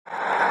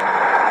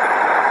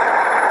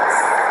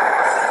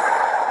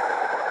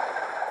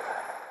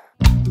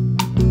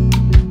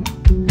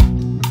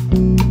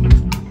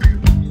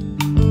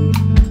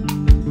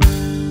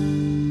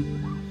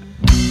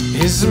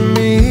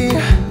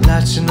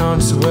latching on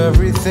to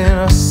everything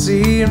I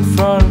see in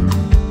front of me.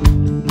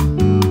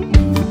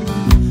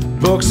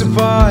 Books are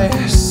by,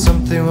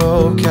 something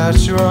will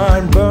catch your eye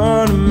and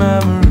burn a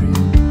memory.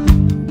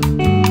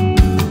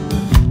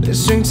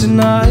 Let's drink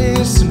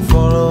tonight and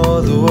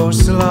follow the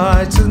wolves to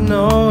light with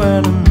no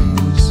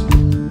enemies.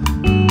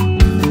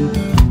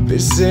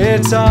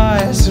 Visit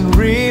ties and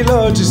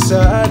reload your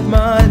sad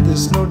mind,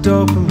 there's no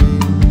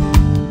dopamine.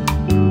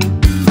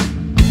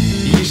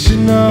 You should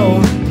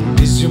know,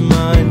 is your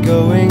mind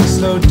going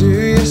slow? Do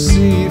you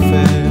see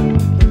fair?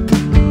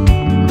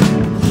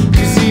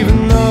 Cause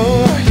even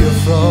though your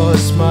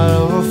flaws might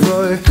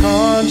overflow, your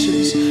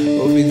conscience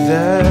will be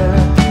there.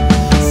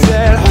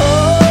 Said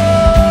hold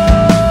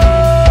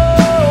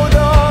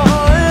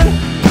on,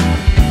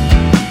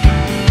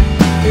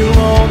 it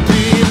won't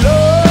be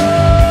long.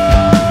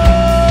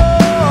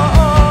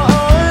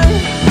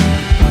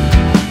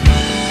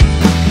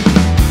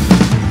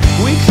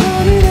 We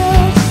climb it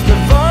out, the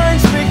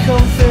vines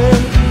become thin,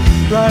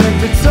 right at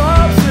the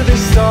tops where they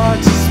start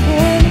to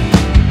spin.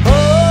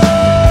 Hold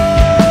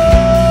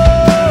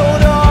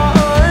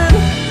on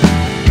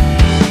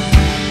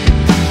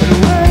and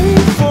wait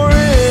for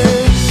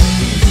it.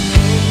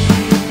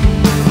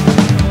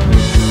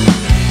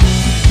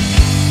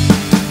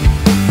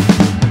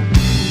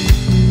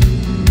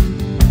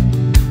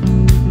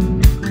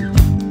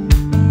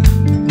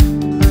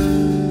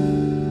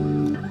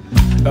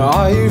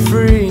 Are you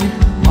free?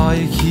 Are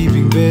you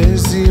keeping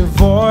busy?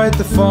 Avoid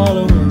the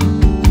following.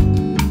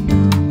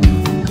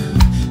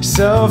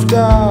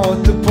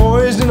 Self-doubt, the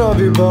poison of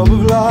your bulb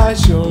of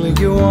light. You only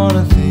get one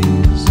of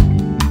these.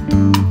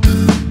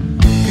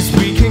 Cause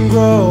we can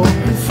grow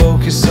and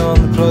focus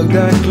on the plug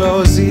that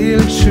glows, the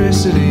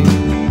electricity.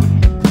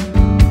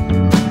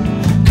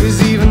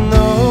 Cause even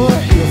though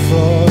your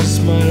flaws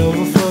might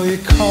overflow,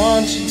 your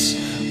conscience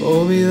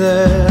will be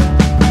there.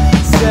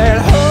 Said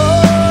hold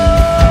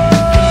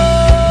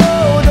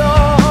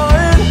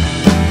on,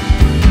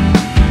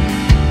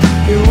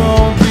 it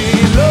won't be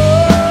long.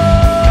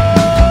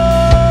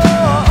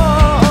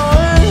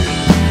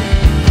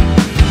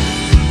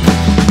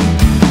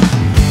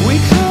 We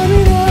climb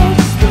it out,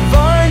 the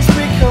vines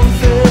become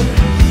thin,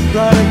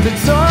 right at the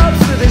tops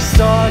where they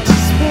start to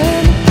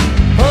spin.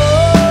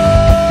 Hold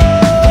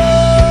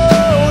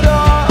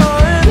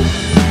on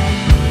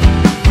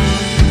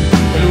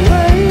and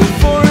wait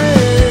for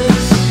it.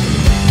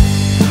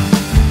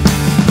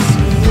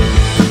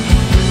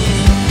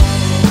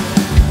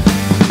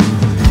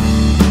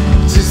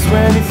 Just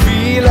when you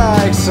feel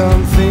like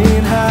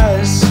something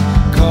has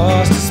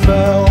cast a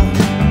spell,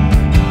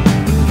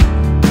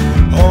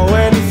 or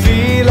when you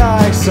feel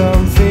like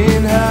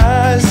something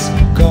has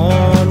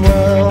gone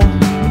well,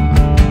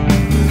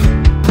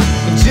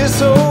 just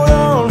hold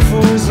on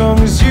for as long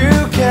as you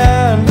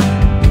can.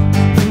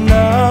 For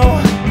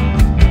now,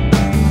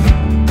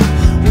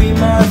 we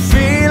might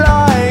feel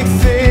like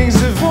things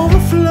have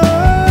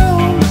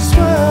overflowed as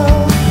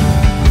well.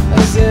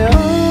 I say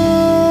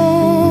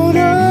hold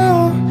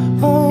on,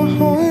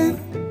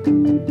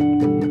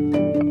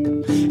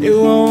 it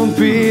won't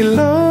be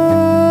long.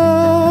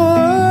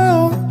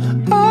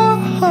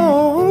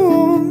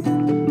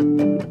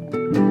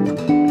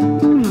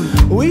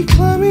 We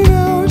climbing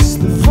out,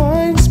 the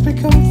vines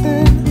become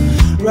thin,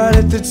 right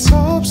at the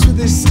tops where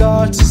they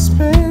start to